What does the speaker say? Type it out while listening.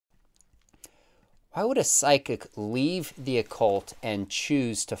Why would a psychic leave the occult and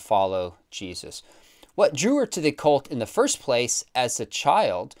choose to follow Jesus? What drew her to the occult in the first place as a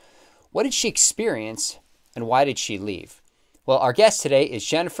child? What did she experience, and why did she leave? Well, our guest today is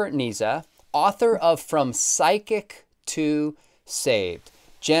Jennifer Niza, author of From Psychic to Saved.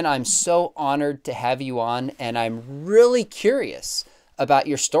 Jen, I'm so honored to have you on, and I'm really curious about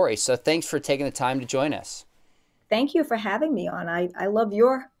your story. So thanks for taking the time to join us. Thank you for having me on. I love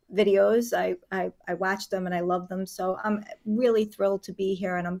your videos. I watch them and I love them. So I'm really thrilled to be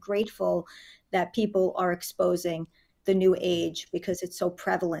here, and I'm grateful that people are exposing the new age because it's so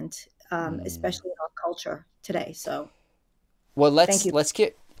prevalent, especially in our culture today. So Well, thank you. let's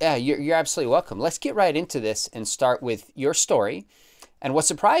get yeah, you're absolutely welcome. Let's get right into this and start with your story. And what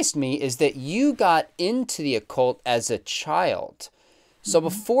surprised me is that you got into the occult as a child. So Mhm.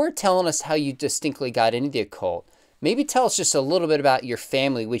 before telling us how you distinctly got into the occult, maybe tell us just a little bit about your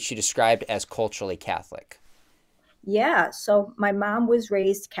family, which you described as culturally Catholic. Yeah, so my mom was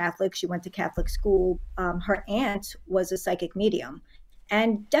raised Catholic. She went to Catholic school. Her aunt was a psychic medium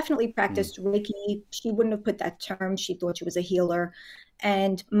and definitely Hmm. practiced Reiki. She wouldn't have put that term. She thought she was a healer.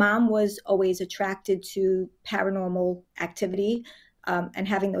 And mom was always attracted to paranormal activity, and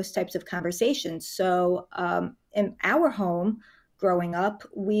having those types of conversations. So in our home growing up,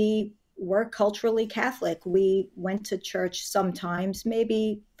 we were culturally Catholic. We went to church sometimes,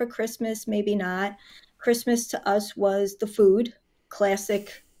 maybe for Christmas, maybe not. Christmas to us was the food,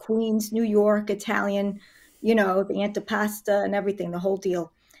 classic Queens, New York, Italian, the antipasta and everything, the whole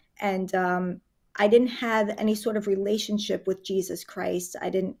deal. And I didn't have any sort of relationship with Jesus Christ. I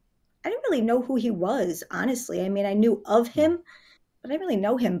didn't really know who he was, honestly. I mean, I knew of Hmm. him, but I didn't really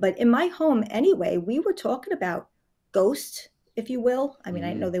know him. But in my home anyway, we were talking about ghosts, if you will. I mean,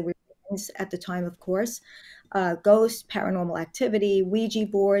 I know Hmm. they were things at the time, of course. Ghosts, paranormal activity, Ouija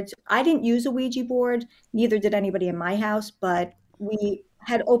boards. I didn't use a Ouija board, neither did anybody in my house, but we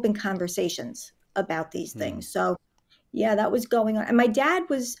had open conversations about these Hmm. things. So, yeah, that was going on. And my dad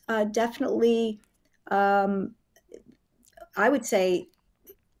was definitely, um, I would say,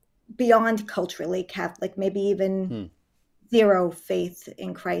 beyond culturally Catholic, maybe even Hmm. zero faith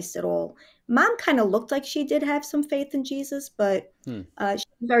in Christ at all. Mom kind of looked like she did have some faith in Jesus, but Hmm. she was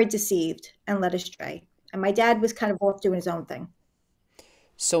very deceived and led astray. And my dad was kind of off doing his own thing.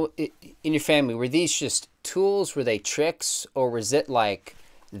 So, in your family, were these just tools? Were they tricks? Or was it like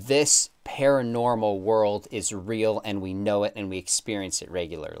this paranormal world is real and we know it and we experience it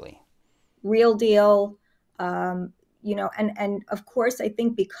regularly? Real deal. Um, and of course, I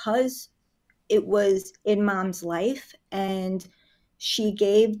think because it was in mom's life and she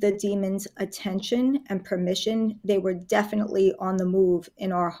gave the demons attention and permission, they were definitely on the move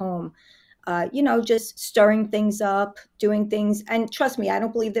in our home. Just stirring things up, doing things. And trust me, I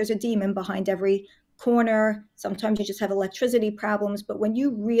don't believe there's a demon behind every corner. Sometimes you just have electricity problems. But when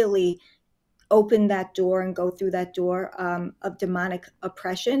you really open that door and go through that door of demonic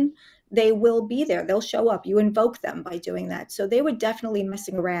oppression, they will be there. They'll show up. You invoke them by doing that. So they were definitely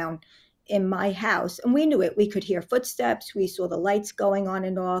messing around in my house. And we knew it. We could hear footsteps. We saw the lights going on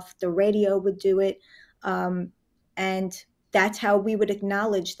and off. The radio would do it. And that's how we would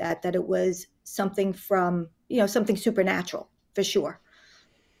acknowledge that it was something from, something supernatural for sure.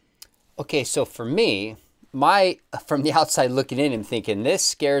 Okay, so for me, my from the outside looking in and thinking this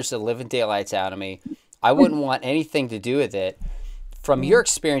scares the living daylights out of me. I wouldn't want anything to do with it. From Yeah. your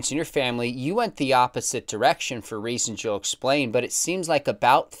experience in your family, you went the opposite direction for reasons you'll explain, but it seems like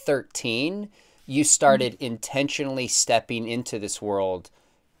about 13, you started intentionally stepping into this world.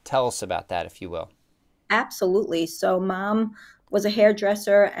 Tell us about that, if you will. Absolutely. So mom was a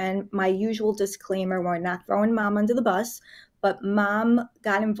hairdresser, and my usual disclaimer, we're not throwing mom under the bus, but mom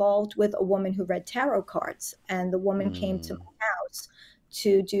got involved with a woman who read tarot cards, and the woman came to Hmm. my house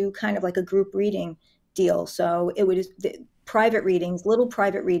to do kind of like a group reading deal. So it was private readings, little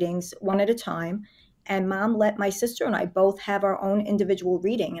private readings, one at a time. And mom let my sister and I both have our own individual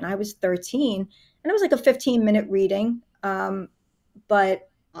reading. And I was 13, and it was like a 15-minute reading. But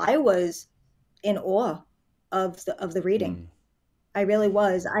I was in awe of the reading. Hmm. I really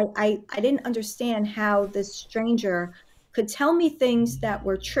was. I didn't understand how this stranger could tell me things that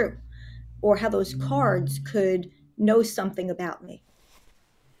were true, or how those cards could know something about me.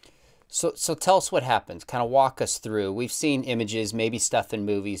 So tell us what happens. Kind of walk us through. We've seen images, maybe stuff in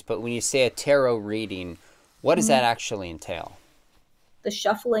movies, but when you say a tarot reading, what does that Mhm. actually entail? The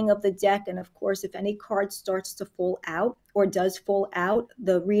shuffling of the deck, and of course, if any card starts to fall out or does fall out,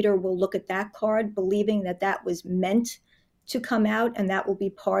 the reader will look at that card, believing that that was meant to come out, and that will be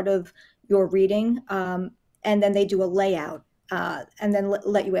part of your reading. And then they do a layout. and then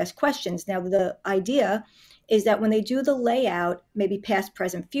let you ask questions. Now, the idea is that when they do the layout, maybe past,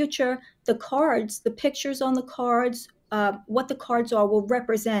 present, future, the cards, the pictures on the cards, what the cards are will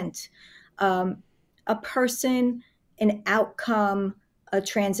represent um, a person, an outcome, a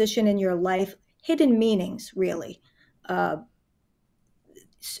transition in your life, hidden meanings, really, uh,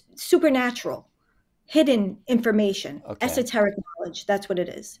 supernatural, hidden information, Okay. esoteric knowledge. That's what it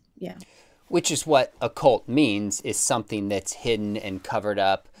is. Yeah. Which is what occult means, is something that's hidden and covered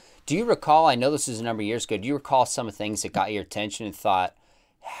up. Do you recall, I know this was a number of years ago, do you recall some of the things that got your attention and thought,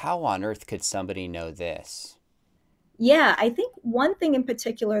 how on earth could somebody know this? Yeah, I think one thing in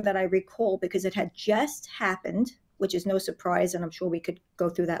particular that I recall, because it had just happened, which is no surprise, and I'm sure we could go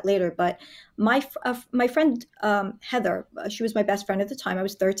through that later. But my friend Heather, she was my best friend at the time. I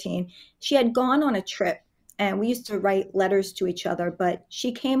was 13. She had gone on a trip, and we used to write letters to each other. But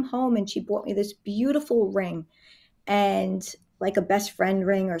she came home and she bought me this beautiful ring, and like a best friend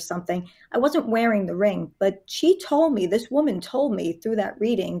ring or something. I wasn't wearing the ring, but she told me, this woman told me through that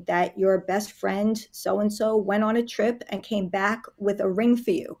reading, that your best friend so and so went on a trip and came back with a ring for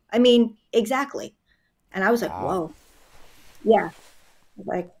you. I mean, exactly. And I was like, Wow. whoa, yeah,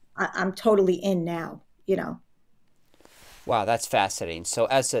 like I'm totally in now, you know. Wow, that's fascinating. So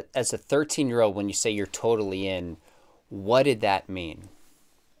as a 13-year-old, when you say you're totally in, what did that mean?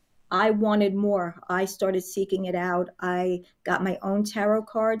 I wanted more. I started seeking it out. I got my own tarot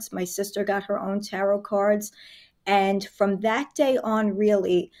cards. My sister got her own tarot cards. And from that day on,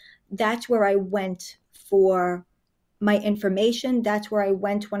 really, that's where I went for my information. That's where I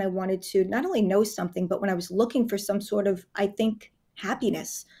went when I wanted to not only know something, but when I was looking for some sort of, I think,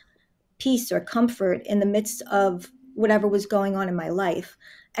 happiness, peace, or comfort in the midst of whatever was going on in my life.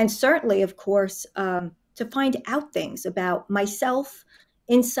 And certainly, of course, to find out things about myself,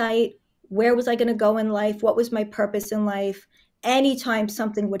 insight, where was I going to go in life? What was my purpose in life? Anytime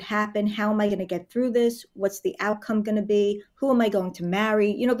something would happen, how am I going to get through this? What's the outcome going to be? Who am I going to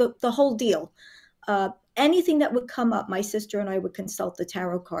marry? You know, the whole deal. Anything that would come up, my sister and I would consult the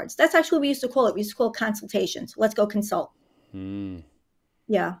tarot cards. That's actually what we used to call it. We used to call it consultations. Let's go consult. Hmm.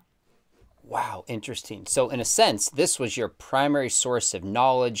 Yeah. Wow, interesting. So, in a sense, this was your primary source of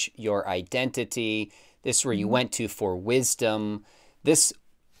knowledge, your identity. This is where you Mhm. went to for wisdom. This,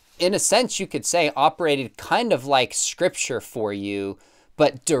 in a sense, you could say operated kind of like scripture for you,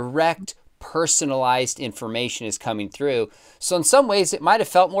 but direct, personalized information is coming through. So, in some ways, it might have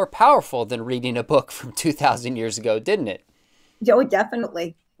felt more powerful than reading a book from 2,000 years ago, didn't it? Oh,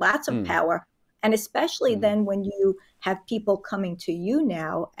 definitely. Lots of Hmm. power. And especially Hmm. then when you have people coming to you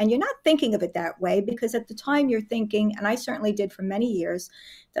now, and you're not thinking of it that way, because at the time you're thinking, and I certainly did for many years,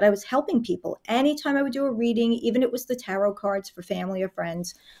 that I was helping people. Anytime I would do a reading, even if it was the tarot cards for family or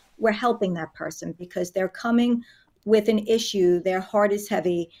friends, we're helping that person because they're coming with an issue, their heart is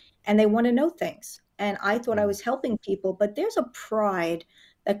heavy, and they want to know things. And I thought I Hmm. was helping people, but there's a pride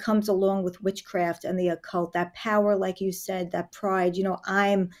that comes along with witchcraft and the occult, that power, like you said, that pride,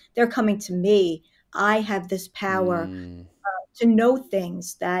 they're coming to me. I have this power Hmm. to know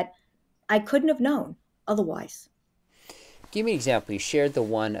things that I couldn't have known otherwise. Give me an example. You shared the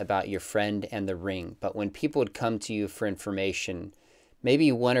one about your friend and the ring, but when people would come to you for information,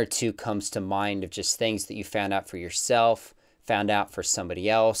 maybe one or two comes to mind of just things that you found out for yourself, found out for somebody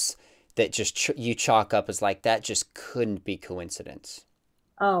else, that just you chalk up as like that just couldn't be coincidence.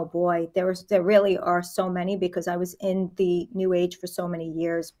 Oh boy, there really are so many because I was in the new age for so many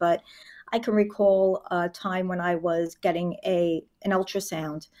years, but I can recall a time when I was getting a an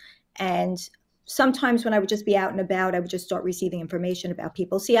ultrasound, and sometimes when I would just be out and about, I would just start receiving information about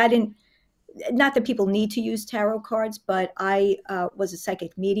people. See, I didn't, not that people need to use tarot cards, but I was a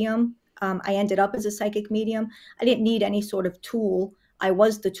psychic medium. I ended up as a psychic medium. I didn't need any sort of tool. I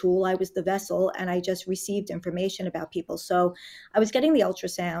was the tool, I was the vessel, and I just received information about people. So I was getting the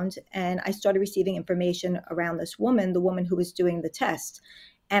ultrasound, and I started receiving information around this woman, the woman who was doing the test.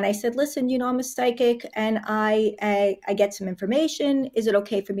 And I said, "Listen, I'm a psychic, and I get some information. Is it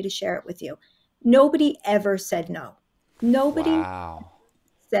okay for me to share it with you?" Nobody ever said no. Nobody Wow.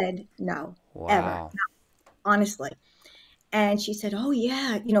 said no, ever, Wow. honestly. And she said, "Oh,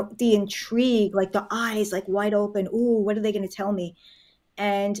 yeah," the intrigue, like the eyes, like wide open. Ooh, what are they going to tell me?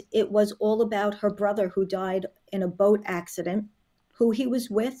 And it was all about her brother who died in a boat accident, who he was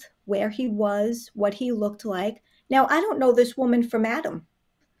with, where he was, what he looked like. Now, I don't know this woman from Adam.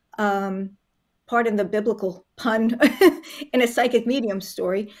 Um, Pardon the biblical pun in a psychic medium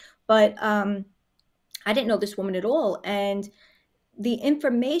story, but I didn't know this woman at all. And the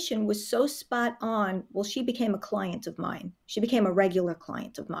information was so spot on. Well, she became a client of mine. She became a regular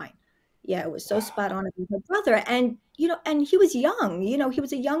client of mine. Yeah, it was so Wow. spot on about her brother, and, and he was young, he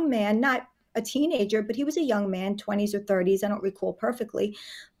was a young man, not a teenager, but he was a young man, 20s or 30s, I don't recall perfectly,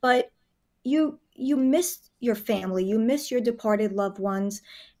 but you miss your family, you miss your departed loved ones,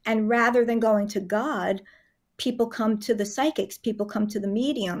 and rather than going to God, people come to the psychics, people come to the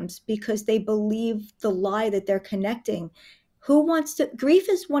mediums because they believe the lie that they're connecting. Who wants to? Grief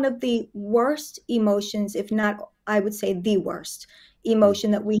is one of the worst emotions, if not, I would say the worst Hmm.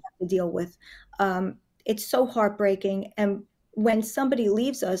 emotion that we have to deal with. It's so heartbreaking. And when somebody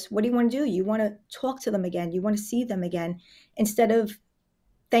leaves us, what do you want to do? You want to talk to them again, you want to see them again, instead of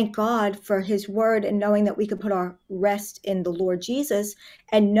thank God for his word and knowing that we could put our rest in the Lord Jesus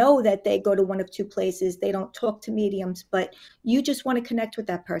and know that they go to one of two places. They don't talk to mediums, but you just want to connect with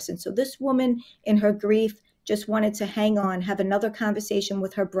that person. So this woman in her grief just wanted to hang on, have another conversation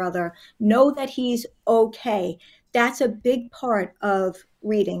with her brother, know that he's okay. That's a big part of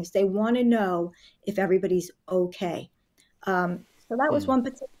readings. They want to know if everybody's okay. So that was Hmm. one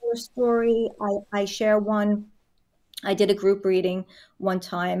particular story. I share one. I did a group reading one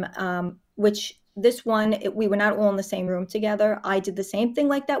time, which this one, we were not all in the same room together. I did the same thing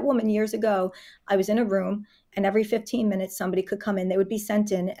like that woman years ago. I was in a room, and every 15 minutes, somebody could come in. They would be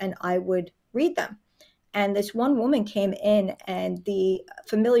sent in, and I would read them. And this one woman came in, and the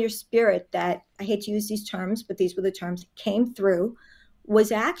familiar spirit that I hate to use these terms, but these were the terms came through,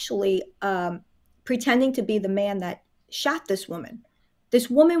 was actually pretending to be the man that shot this woman. This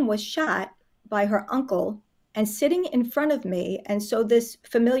woman was shot by her uncle and sitting in front of me. And so, this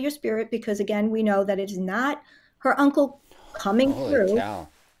familiar spirit, because again, we know that it is not her uncle coming Holy through. cow.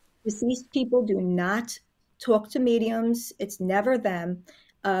 Deceased people do not talk to mediums. It's never them.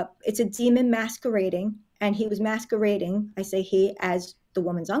 It's a demon masquerading, and he was masquerading, I say he, as the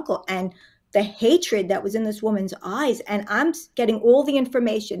woman's uncle. And the hatred that was in this woman's eyes, and I'm getting all the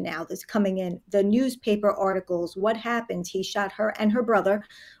information now that's coming in, the newspaper articles, what happened. He shot her and her brother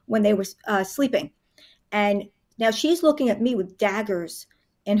when they were sleeping. And now she's looking at me with daggers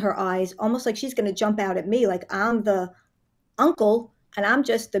in her eyes, almost like she's going to jump out at me, like I'm the uncle and I'm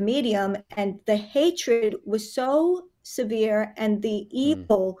just the medium. And the hatred was so severe, and the Hmm.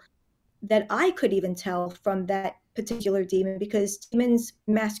 evil that I could even tell from that particular demon, because demons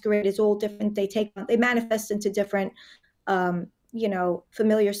masquerade as all different. They manifest into different,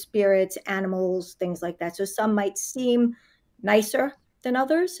 familiar spirits, animals, things like that. So some might seem nicer than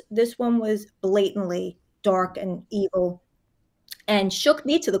others. This one was blatantly dark and evil and shook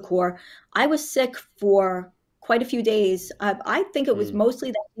me to the core. I was sick for quite a few days. I think it was Hmm.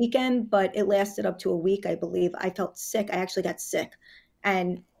 mostly that weekend, but it lasted up to a week, I believe. I felt sick. I actually got sick.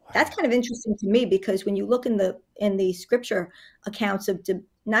 And that's Wow. kind of interesting to me, because when you look in the scripture accounts of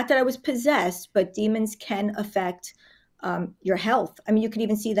not that I was possessed, but demons can affect your health. I mean, you could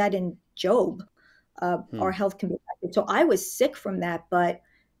even see that in Job. Hmm. Our health can be affected. So I was sick from that, but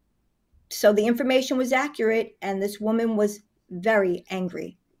so the information was accurate, and this woman was very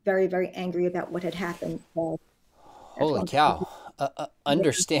angry, very, very angry about what had happened. So that's Holy one. cow. Yeah,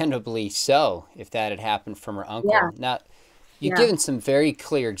 Understandably so, if that had happened from her yeah, uncle. Now, you've yeah. given some very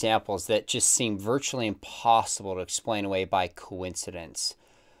clear examples that just seem virtually impossible to explain away by coincidence.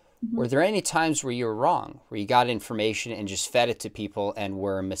 Were Mhm. there any times where you were wrong, where you got information and just fed it to people and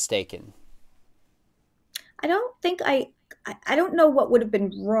were mistaken? I don't think I don't know what would have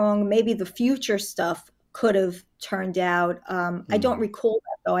been wrong. Maybe the future stuff could have turned out. I don't Hmm. recall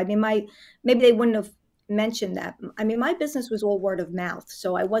that though. I mean, maybe they wouldn't have mentioned that. I mean, my business was all word of mouth,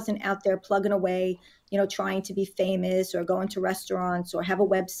 so I wasn't out there plugging away, trying to be famous or going to restaurants or have a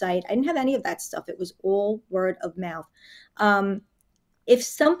website. I didn't have any of that stuff. It was all word of mouth. Um, if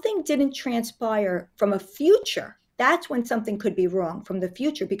something didn't transpire from a future, that's when something could be wrong from the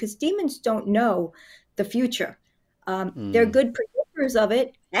future, because demons don't know the future. They're Hmm. good predictors of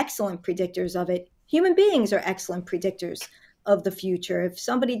it, excellent predictors of it. Human beings are excellent predictors of the future. If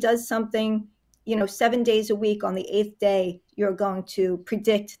somebody does something, 7 days a week, on the eighth day, you're going to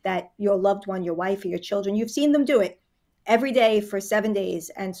predict that your loved one, your wife, or your children, you've seen them do it every day for 7 days.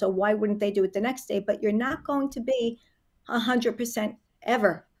 And so why wouldn't they do it the next day? But you're not going to be 100%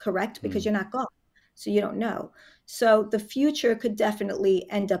 ever correct, Hmm. because you're not God. So you don't know. So the future could definitely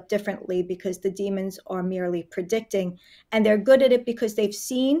end up differently, because the demons are merely predicting, and they're good at it because they've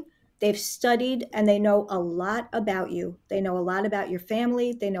seen, they've studied, and they know a lot about you. They know a lot about your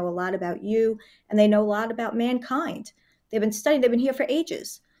family, they know a lot about you, and they know a lot about mankind. They've been studying, they've been here for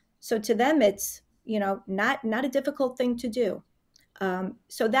ages. So to them, it's, not a difficult thing to do.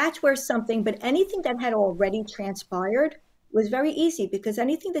 So that's where something, but anything that had already transpired was very easy, because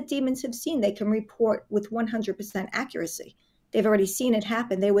anything that demons have seen, they can report with 100% accuracy. They've already seen it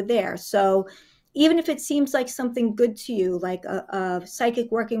happen. They were there. So even if it seems like something good to you, like a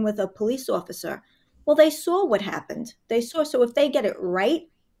psychic working with a police officer, well, they saw what happened. They saw. So if they get it right,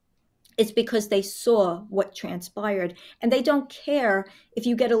 it's because they saw what transpired. And they don't care if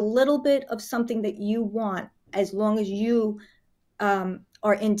you get a little bit of something that you want, as long as you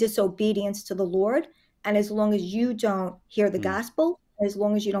are in disobedience to the Lord, and as long as you don't hear the Hmm. gospel, as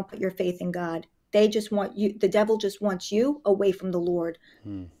long as you don't put your faith in God. They just want you, the devil just wants you away from the Lord.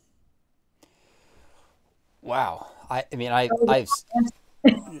 Hmm. Wow. I mean, That was I've a long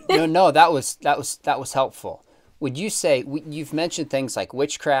answer. no, that was helpful. Would you say you've mentioned things like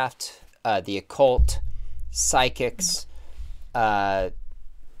witchcraft, the occult, psychics, uh,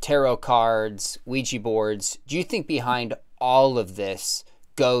 tarot cards, Ouija boards? Do you think behind all of this,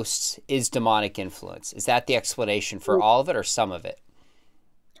 ghosts is demonic influence? Is that the explanation for all of it or some of it?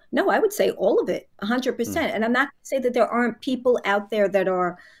 No, I would say all of it, Hmm. 100%. And I'm not going to say that there aren't people out there that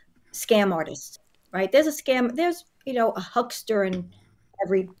are scam artists, right? There's a scam, there's, a huckster in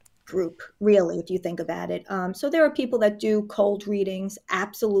every group, really, if you think about it. So there are people that do cold readings.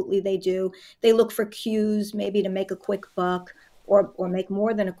 Absolutely, they do. They look for cues, maybe to make a quick buck, or make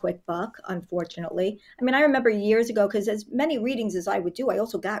more than a quick buck, unfortunately. I mean, I remember years ago, because as many readings as I would do, I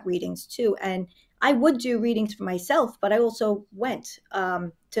also got readings too. And I would do readings for myself, but I also went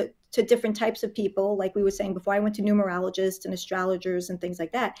to different types of people. Like we were saying before, I went to numerologists and astrologers and things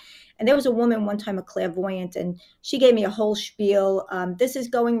like that. And there was a woman one time, a clairvoyant, and she gave me a whole spiel. This is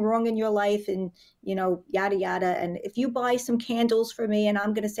going wrong in your life, and yada yada. And if you buy some candles for me, and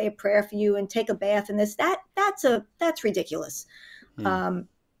I'm going to say a prayer for you, and take a bath, and that's ridiculous. Hmm. Um,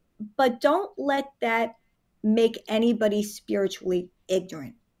 but don't let that make anybody spiritually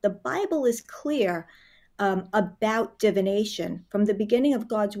ignorant. The Bible is clear about divination from the beginning of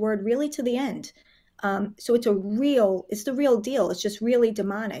God's word, really to the end. So it's the real deal. It's just really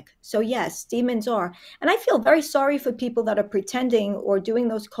demonic. So yes, demons are. And I feel very sorry for people that are pretending or doing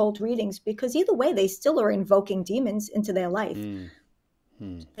those cold readings, because either way, they still are invoking demons into their life. Hmm.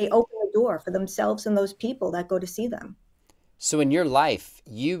 Hmm. They open the door for themselves and those people that go to see them. So in your life,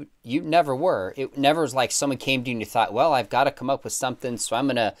 you never were. It never was like someone came to you and you thought, well, I've got to come up with something, so I'm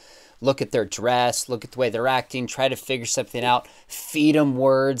gonna look at their dress, look at the way they're acting, try to figure something out, feed them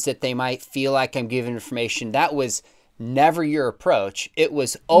words that they might feel like I'm giving information. That was never your approach. It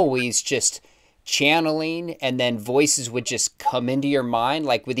was always just channeling, and then voices would just come into your mind,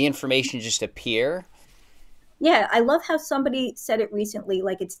 like would the information just appear? Yeah, I love how somebody said it recently,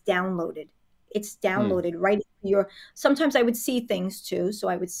 like it's downloaded. It's Hmm. downloaded right into your. Sometimes I would see things too. So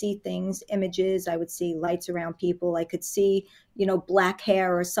I would see things, images, I would see lights around people. I could see, black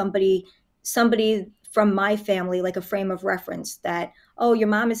hair, or somebody from my family, like a frame of reference that, oh, your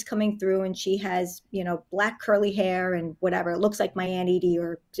mom is coming through and she has, black curly hair and whatever. It looks like my Aunt Edie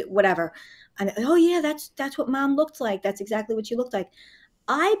or whatever. And oh yeah, that's what mom looked like. That's exactly what she looked like.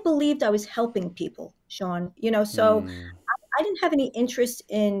 I believed I was helping people, Sean. So Hmm. I didn't have any interest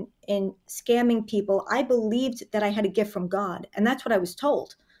in scamming people. I believed that I had a gift from God, and that's what I was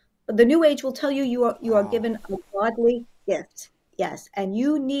told. But the New Age will tell you you are Wow. given a godly gift, yes, and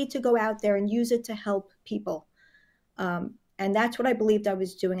you need to go out there and use it to help people. And that's what I believed I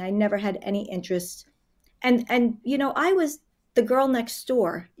was doing. I never had any interest, and I was the girl next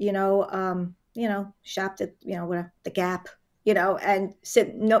door, shopped at whatever, the Gap, and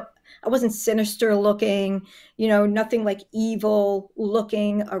sit no, I wasn't sinister looking, nothing like evil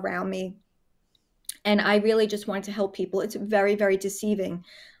looking around me. And I really just wanted to help people. It's very, very deceiving.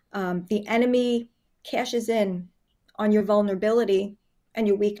 The enemy cashes in on your vulnerability and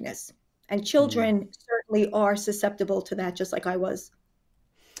your weakness, and Hmm. children certainly are susceptible to that, just like I was.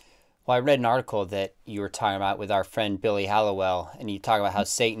 Well, I read an article that you were talking about with our friend Billy Hallowell, and you talk about how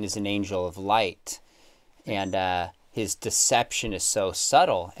Satan is an angel of light, and Yes. his deception is so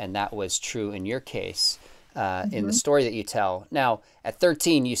subtle, and that was true in your case, in the Hmm. story that you tell. Now, at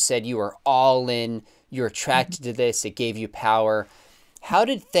 13, you said you were all in, you're attracted to this, it gave you power. How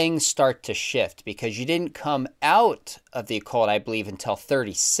did things start to shift? Because you didn't come out of the occult, I believe, until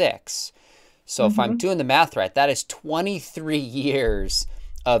 36. So if I'm Hmm. doing the math right, that is 23 years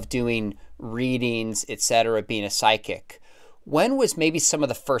of doing readings, etc., being a psychic. When was maybe some of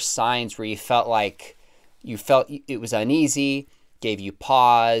the first signs where you felt it was uneasy, gave you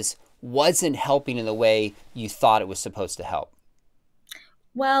pause, wasn't helping in the way you thought it was supposed to help?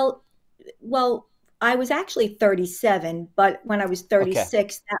 Well, well, I was actually 37, but when I was Okay.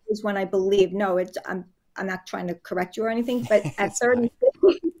 36, that was when I believed, no, I'm not trying to correct you or anything, but at It's fine. 36,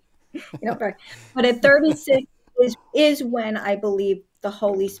 but at 36 is when I believe the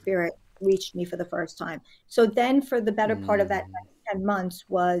Holy Spirit. reached me for the first time. So then for the better part of that Mm, 10 months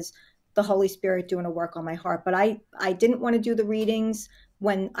was the Holy Spirit doing a work on my heart. But I didn't want to do the readings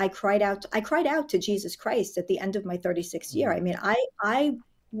when I cried out to Jesus Christ at the end of my 36th year. I mm, mean, I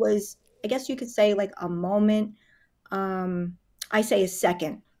was, I guess you could say, like a moment, I say a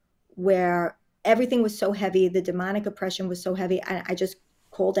second, where everything was so heavy, the demonic oppression was so heavy, and I just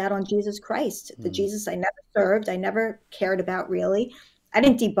called out on Jesus Christ, the mm, Jesus I never served, I never cared about really. I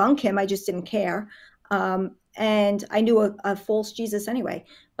didn't debunk him, I just didn't care. And I knew a false Jesus anyway.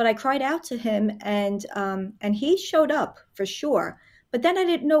 But I cried out to him, and he showed up for sure. But then I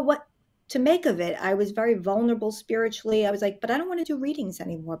didn't know what to make of it. I was very vulnerable spiritually. I was like, but I don't want to do readings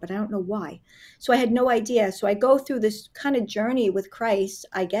anymore, but I don't know why. So I had no idea. So I go through this kind of journey with Christ,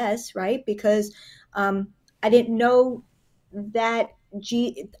 I guess, right? Because um, I didn't know that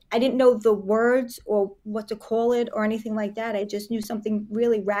I didn't know the words or what to call it or anything like that. I just knew something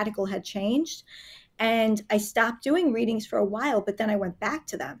really radical had changed, and I stopped doing readings for a while. But then I went back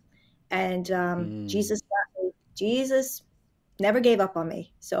to them, and mm. Jesus never gave up on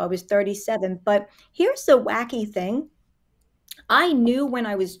me. So I was 37. But here's the wacky thing: I knew when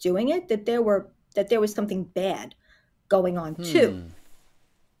I was doing it that there was something bad going on too. Hmm.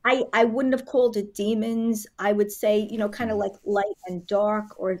 I wouldn't have called it demons. I would say, kind of Mm, like light and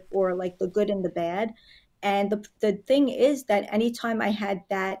dark, or like the good and the bad. And the thing is that anytime I had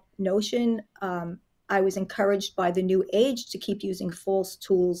that notion, I was encouraged by the new age to keep using false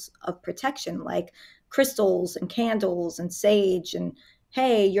tools of protection, like crystals and candles and sage. And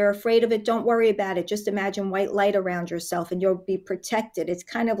hey, you're afraid of it, don't worry about it. Just imagine white light around yourself and you'll be protected. It's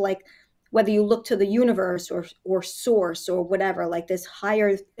kind of like whether you look to the universe or source or whatever, like this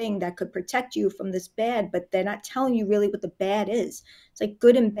higher thing that could protect you from this bad, but they're not telling you really what the bad is. It's like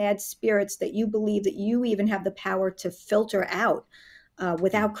good and bad spirits that you believe that you even have the power to filter out mm.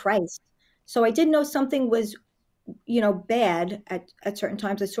 without Christ. So I did know something was, bad at certain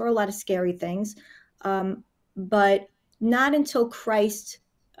times. I saw a lot of scary things, but not until Christ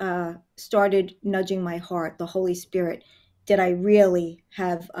started nudging my heart, the Holy Spirit, did I really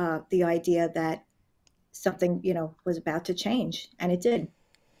have the idea that something, was about to change, and it did.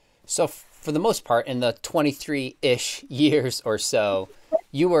 So, for the most part, in the 23-ish years or so,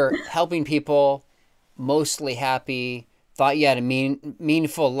 you were helping people, mostly happy, thought you had a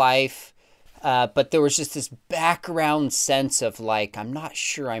meaningful life, but there was just this background sense of like, I'm not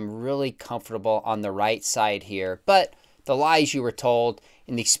sure I'm really comfortable on the right side here. But the lies you were told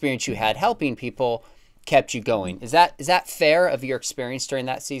and the experience you had helping people kept you going. Is that fair of your experience during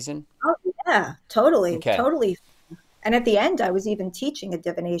that season? Oh yeah, totally, Okay. totally. And at the end, I was even teaching a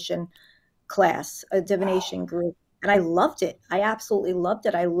divination class, a divination group. And I loved it. I absolutely loved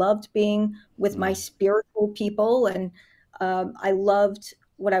it. I loved being with my Mm, spiritual people, and I loved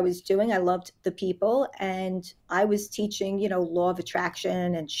what I was doing. I loved the people, and I was teaching, law of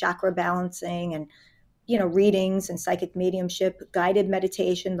attraction and chakra balancing, and readings and psychic mediumship, guided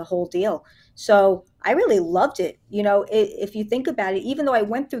meditation, the whole deal. So I really loved it. If you think about it, even though I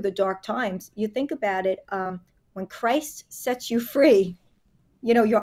went through the dark times, you think about it, when Christ sets you free, you're